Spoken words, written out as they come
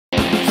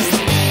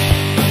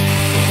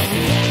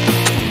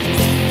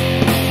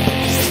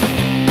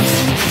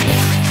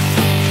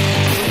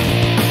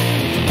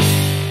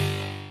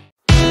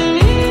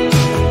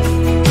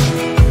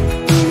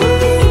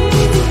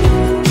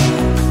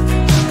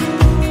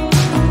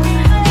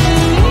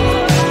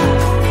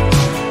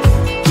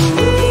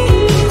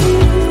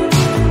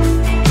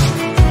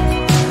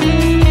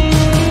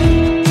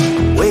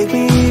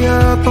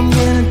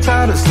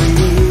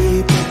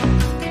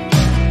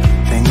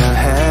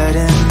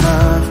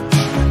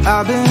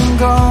I've been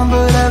gone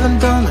but haven't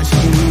done much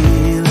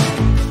healing.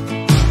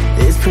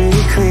 It's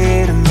pretty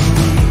clear to me,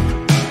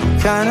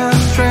 kinda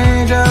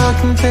strange how I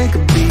can take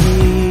a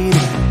beating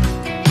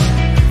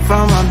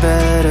from my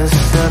better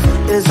stuff.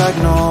 It's like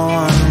no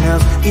one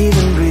else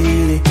even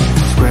really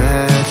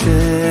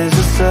scratches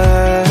the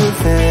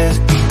surface.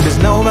 'Cause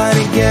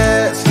nobody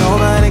gets me.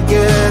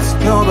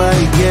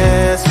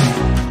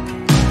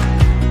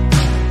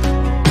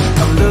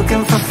 I'm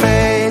looking for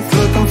faith,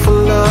 looking for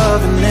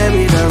love in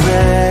every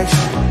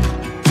direction.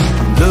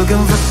 I'm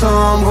looking for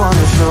someone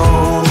to show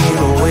me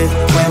the way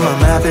when my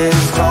map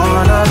is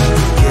torn up.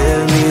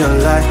 Give me a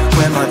light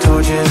when my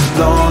torch is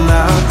blown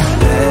out.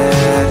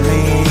 Let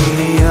me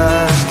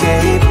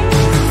escape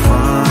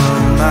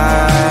from my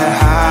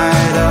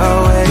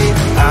hideaway.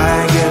 I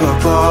give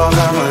up all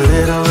of my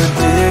little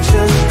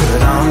addictions,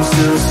 but I'm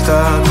still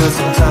stuck with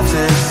some tough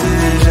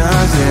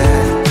decisions,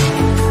 yeah.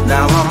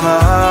 Now I'm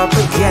up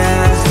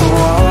against the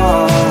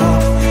wall,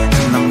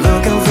 and I'm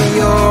looking for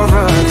your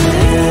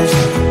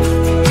attention.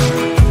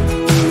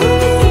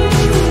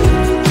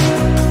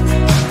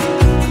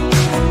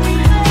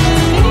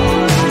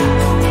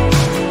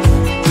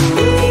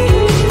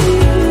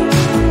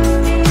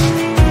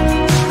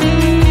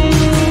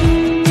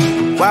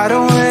 Wide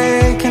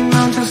awake and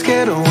I'm just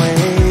scared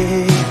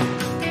away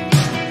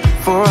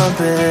for a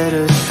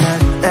better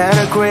chance at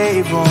a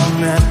great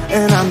romance,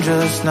 and I'm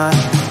just not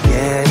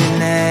getting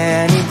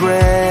any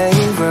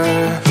braver.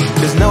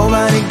 'Cause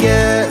nobody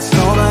gets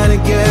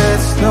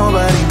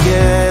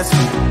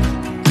me.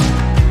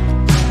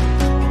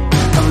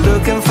 I'm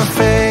looking for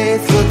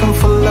faith, looking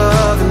for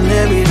love in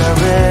every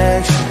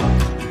direction.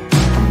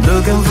 I'm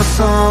looking for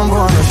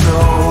someone to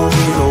show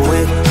me the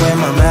way when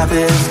my map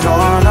is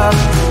torn up.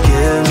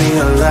 Give me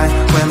a light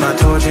when my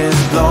torch is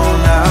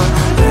blown out.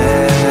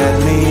 Let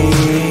me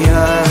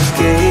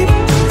escape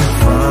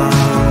from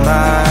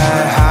my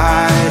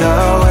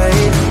hideaway.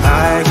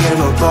 I give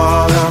up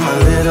all of my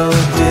little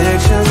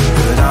addictions,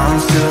 but I'm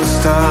still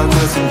stuck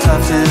with some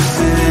tough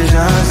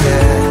decisions,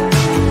 yeah.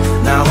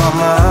 Now I'm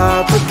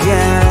up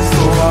against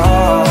the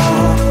wall,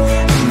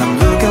 and I'm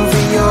looking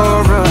for your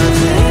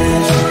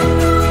attention.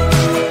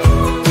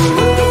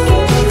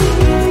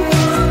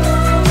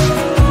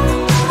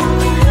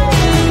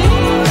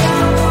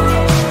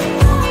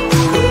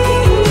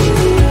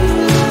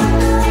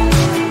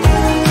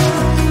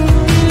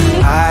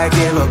 I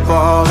give up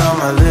all of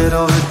my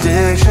little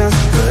addictions,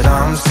 but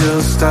I'm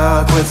still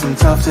stuck with some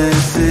tough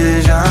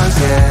decisions,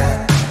 yeah.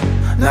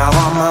 Now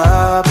I'm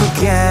up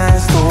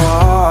against the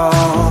wall.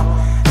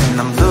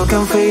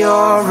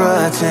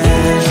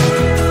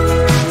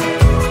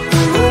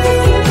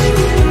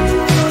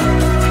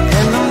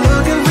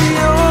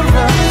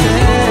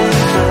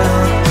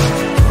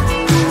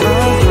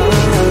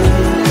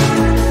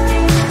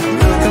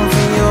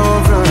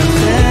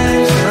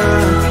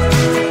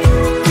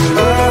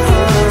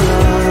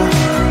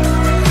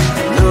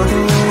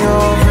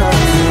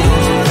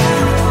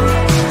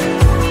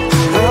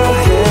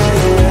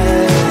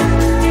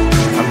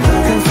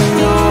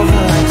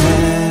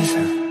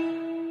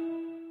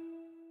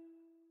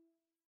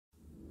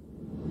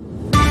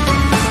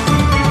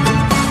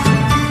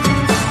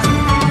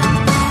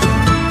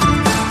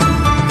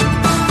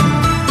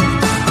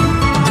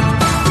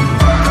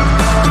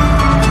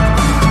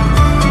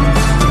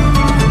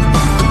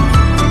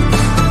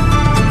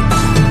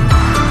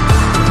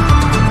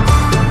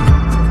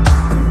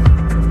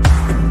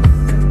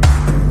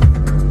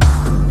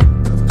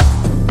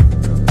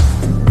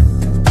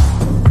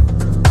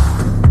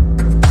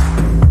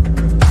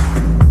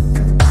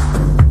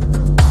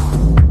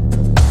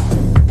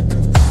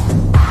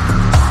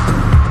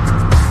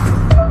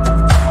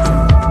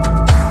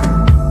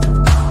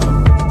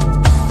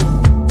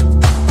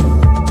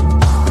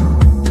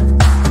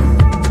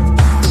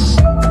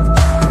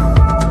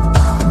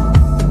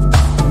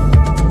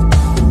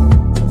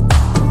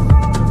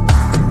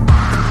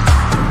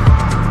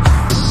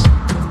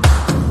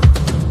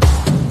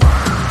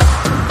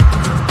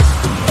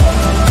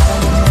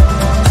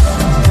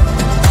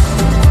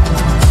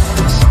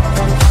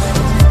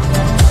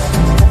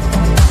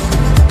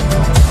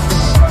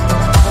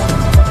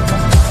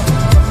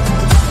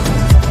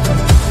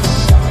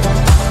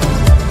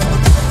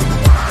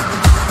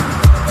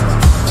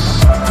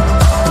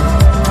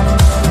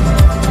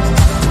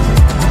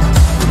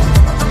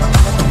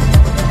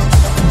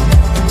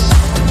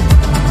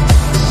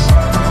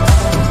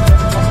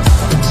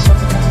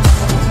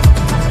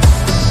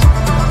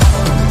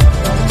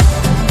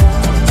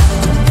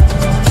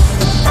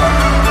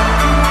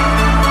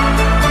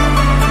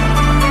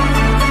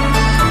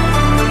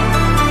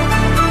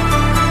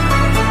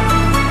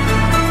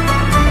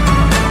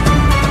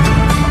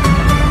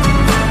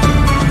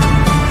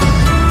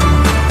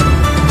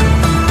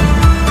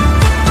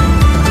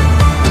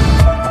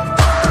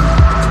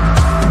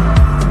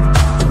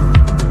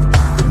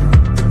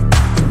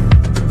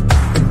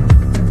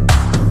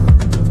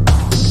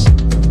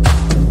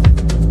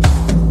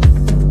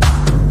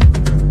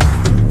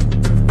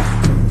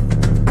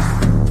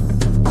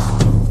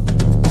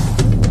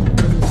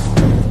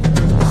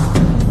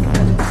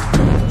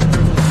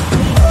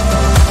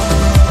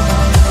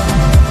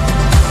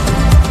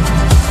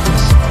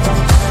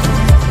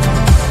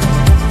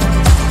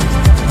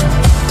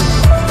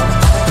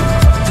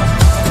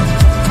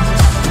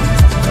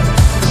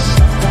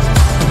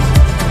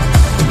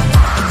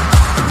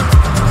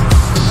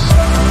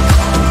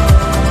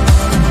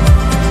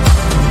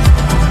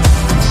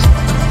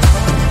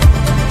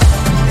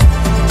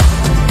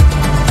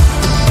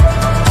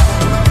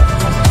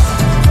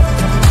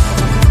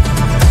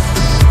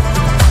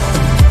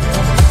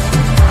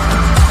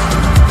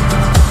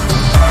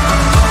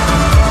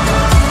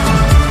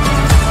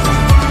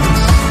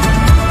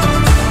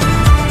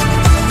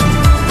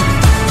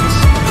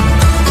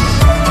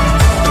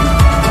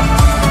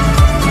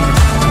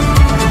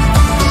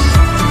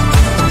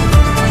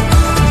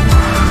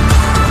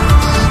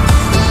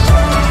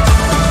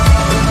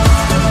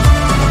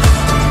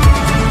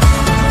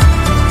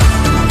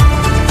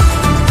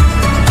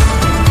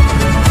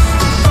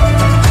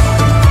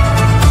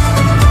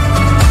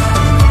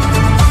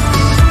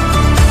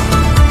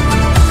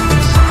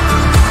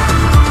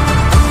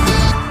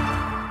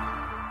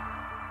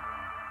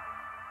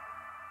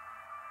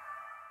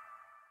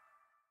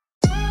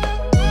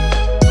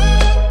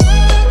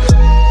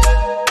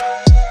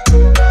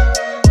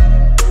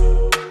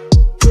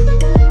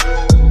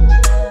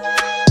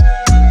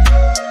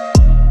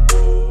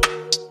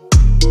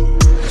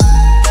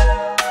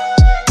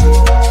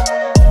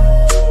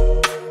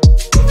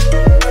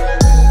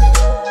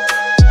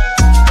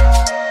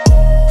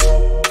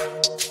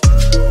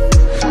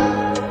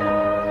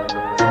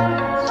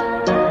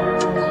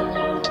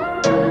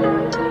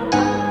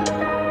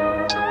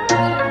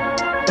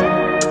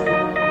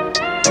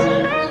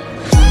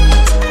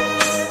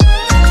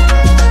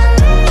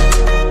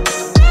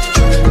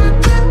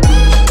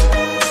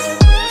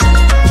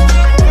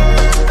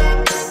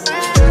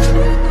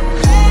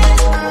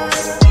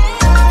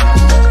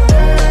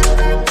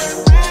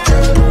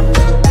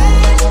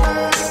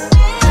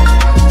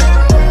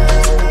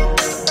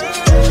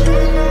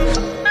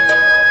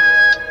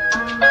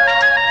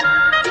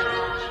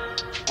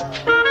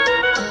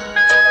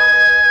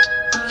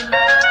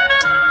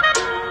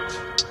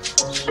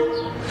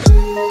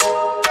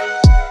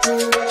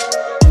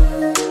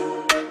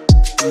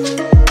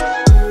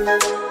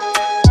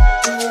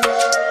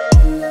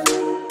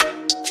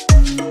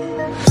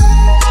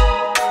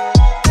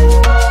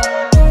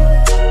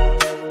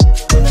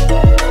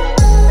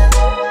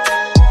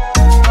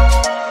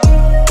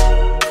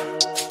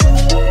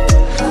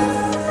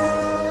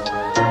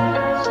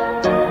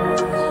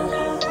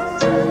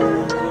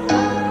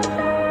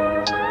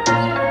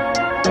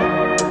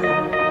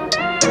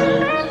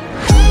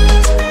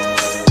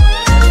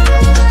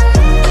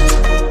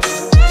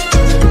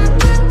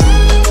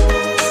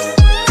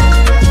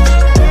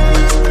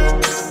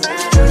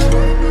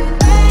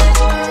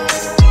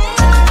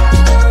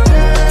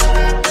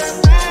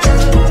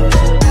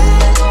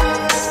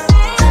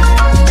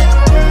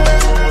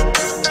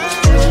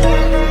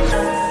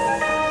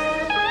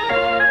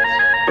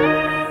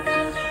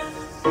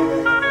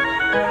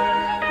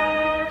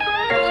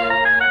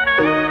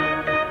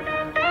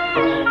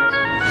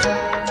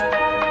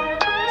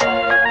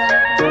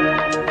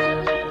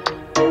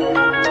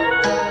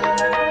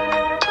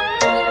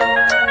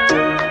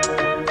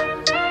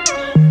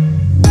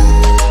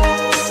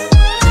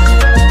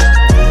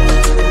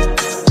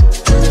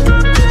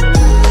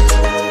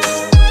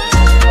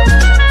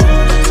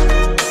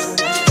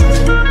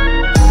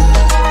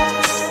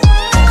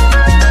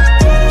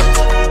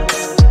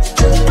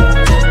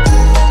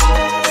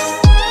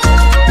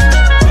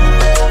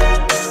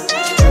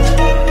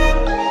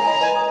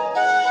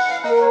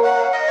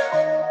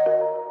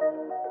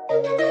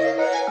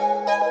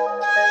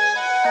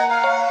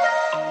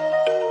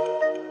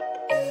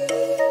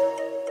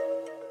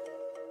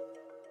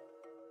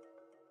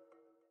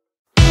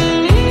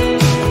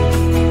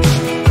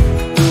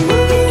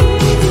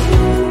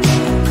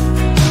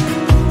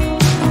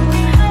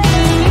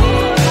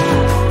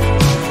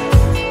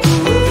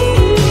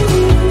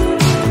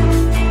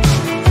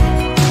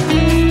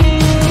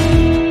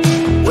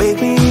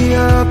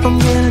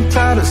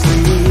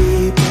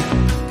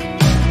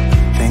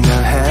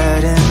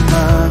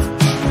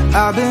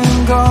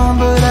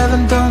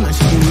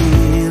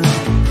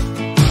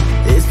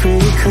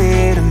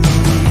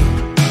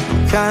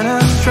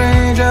 Kinda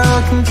strange how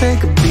I can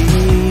take a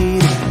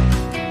beat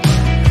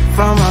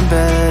from my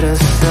better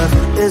self.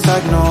 It's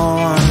like no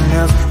one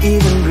else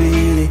even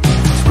really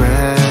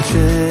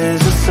scratches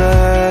the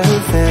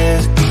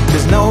surface.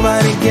 'Cause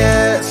nobody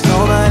gets,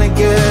 nobody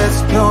gets,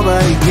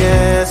 nobody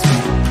gets me.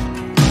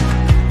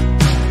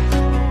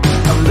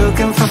 I'm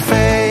looking for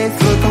faith,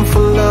 looking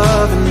for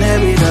love in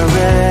every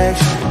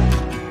direction.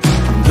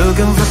 I'm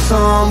looking for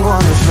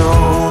someone to show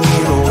me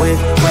the way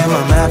when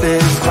my map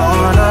is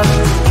torn up.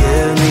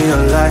 Give me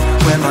a light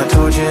when my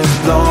torch is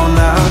blown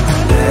out.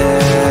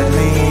 Let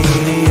me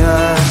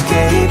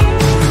escape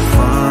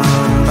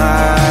from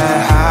my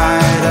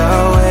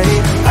hideaway.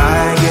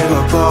 I give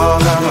up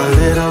all of my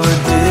little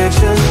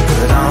addictions,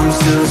 but I'm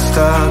still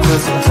stuck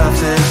with some tough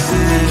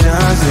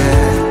decisions,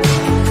 yeah.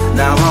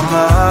 Now I'm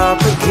up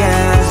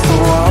against the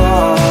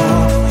wall,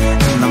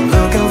 and I'm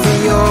looking for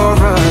your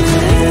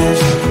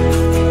attention.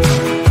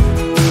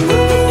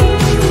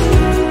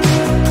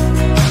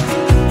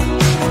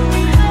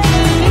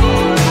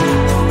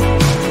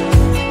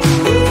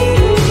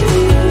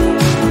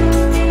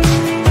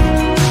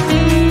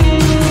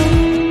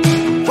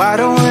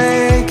 Wide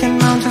awake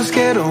and I'm too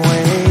scared to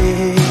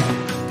wait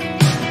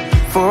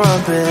for a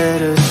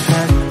better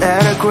chance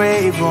at a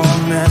great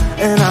romance,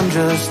 and I'm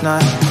just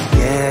not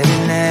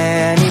getting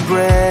any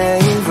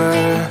braver.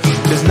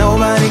 'Cause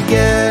nobody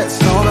gets,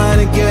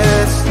 nobody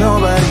gets,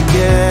 nobody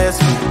gets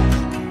me.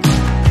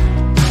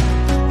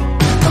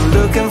 I'm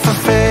looking for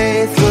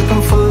faith,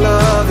 looking for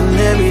love in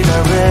every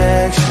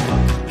direction.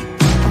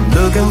 I'm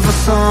looking for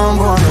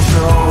someone to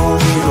show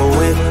me the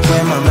way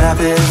when my map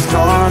is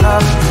torn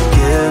up.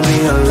 Give me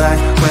a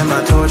light when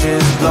my torch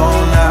is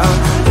blown out.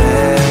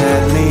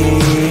 Let me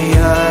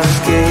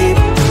escape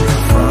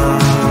from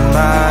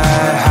my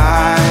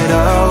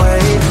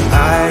hideaway.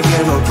 I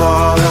give up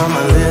all of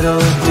my little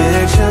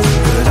addictions,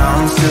 but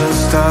I'm still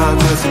stuck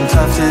with some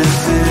tough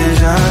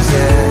decisions,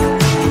 yeah.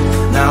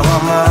 Now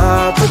I'm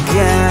up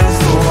against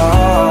the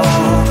wall,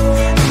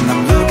 and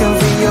I'm looking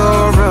for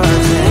your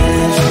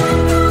attention.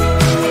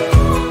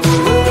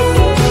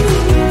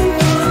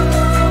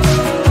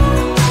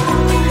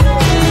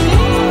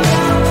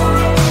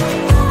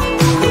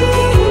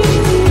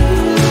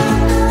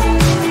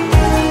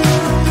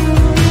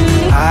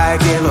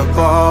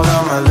 All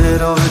of my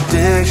little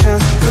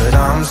addictions, but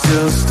I'm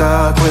still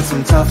stuck with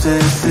some tough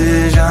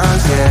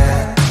decisions,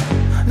 yeah.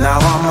 Now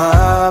I'm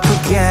up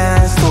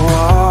against the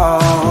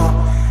wall,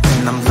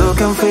 and I'm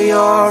looking for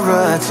your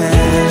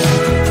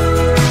attention.